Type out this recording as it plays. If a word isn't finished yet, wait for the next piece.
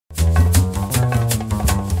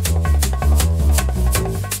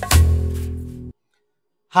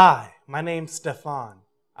Hi, my name's Stefan.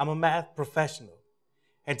 I'm a math professional,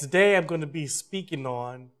 and today I'm going to be speaking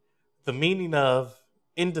on the meaning of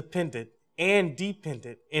independent and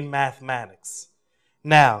dependent in mathematics.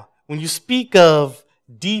 Now, when you speak of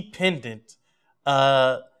dependent,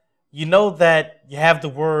 you know that you have the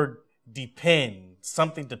word depend.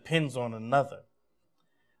 Something depends on another.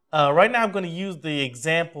 Right now, I'm going to use the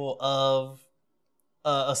example of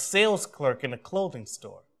a sales clerk in a clothing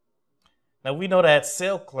store. Now, we know that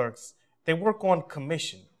sales clerks, they work on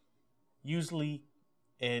commission. Usually,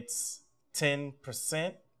 it's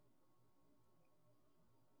 10%.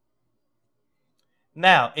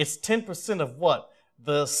 Now, it's 10% of what?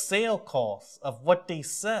 The sale cost of what they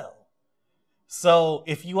sell. So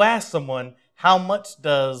if you ask someone, how much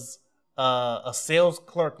does a sales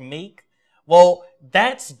clerk make? Well,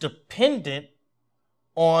 that's dependent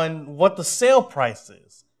on what the sale price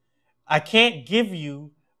is. I can't give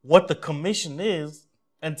you what the commission is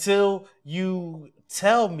until you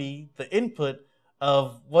tell me the input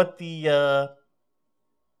of what the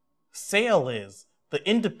sale is. The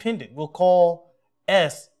independent, we'll call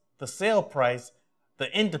S the sale price,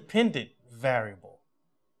 the independent variable.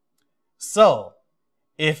 So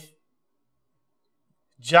if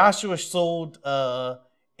Joshua sold a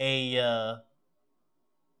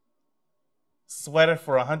sweater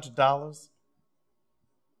for $100,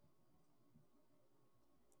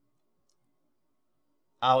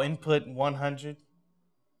 I'll input 100,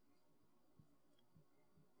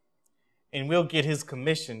 and we'll get his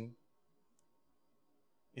commission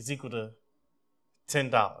is equal to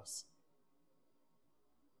 $10.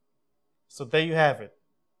 So there you have it.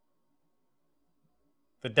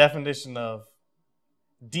 The definition of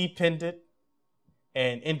dependent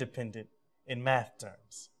and independent in math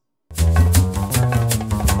terms.